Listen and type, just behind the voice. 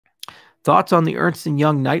Thoughts on the Ernst &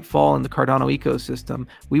 Young Nightfall and the Cardano ecosystem?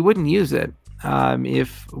 We wouldn't use it.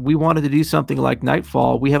 If we wanted to do something like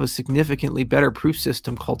Nightfall, we have a significantly better proof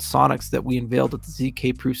system called Sonics that we unveiled at the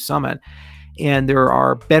ZK Proof Summit. And there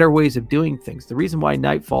are better ways of doing things. The reason why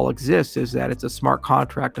Nightfall exists is that it's a smart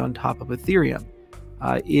contract on top of Ethereum.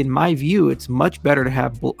 In my view, it's much better to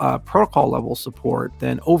have protocol level support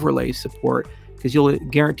than overlay support, because you'll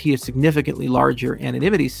guarantee a significantly larger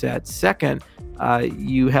anonymity set. Second,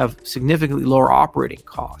 you have significantly lower operating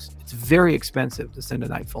costs. It's very expensive to send a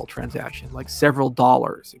Nightfall transaction, like several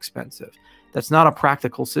dollars expensive. That's not a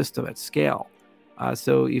practical system at scale.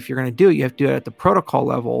 So if you're going to do it, you have to do it at the protocol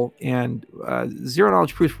level, and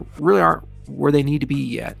zero-knowledge proofs really aren't where they need to be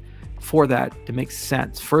yet for that to make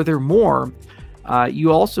sense. Furthermore,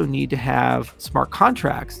 you also need to have smart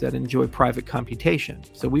contracts that enjoy private computation.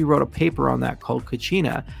 So we wrote a paper on that called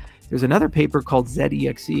Kachina. There's another paper called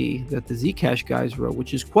ZEXE that the Zcash guys wrote,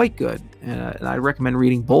 which is quite good. And I recommend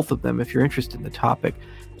reading both of them if you're interested in the topic.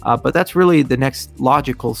 But that's really the next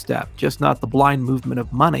logical step, just not the blind movement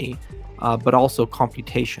of money, but also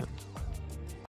computation.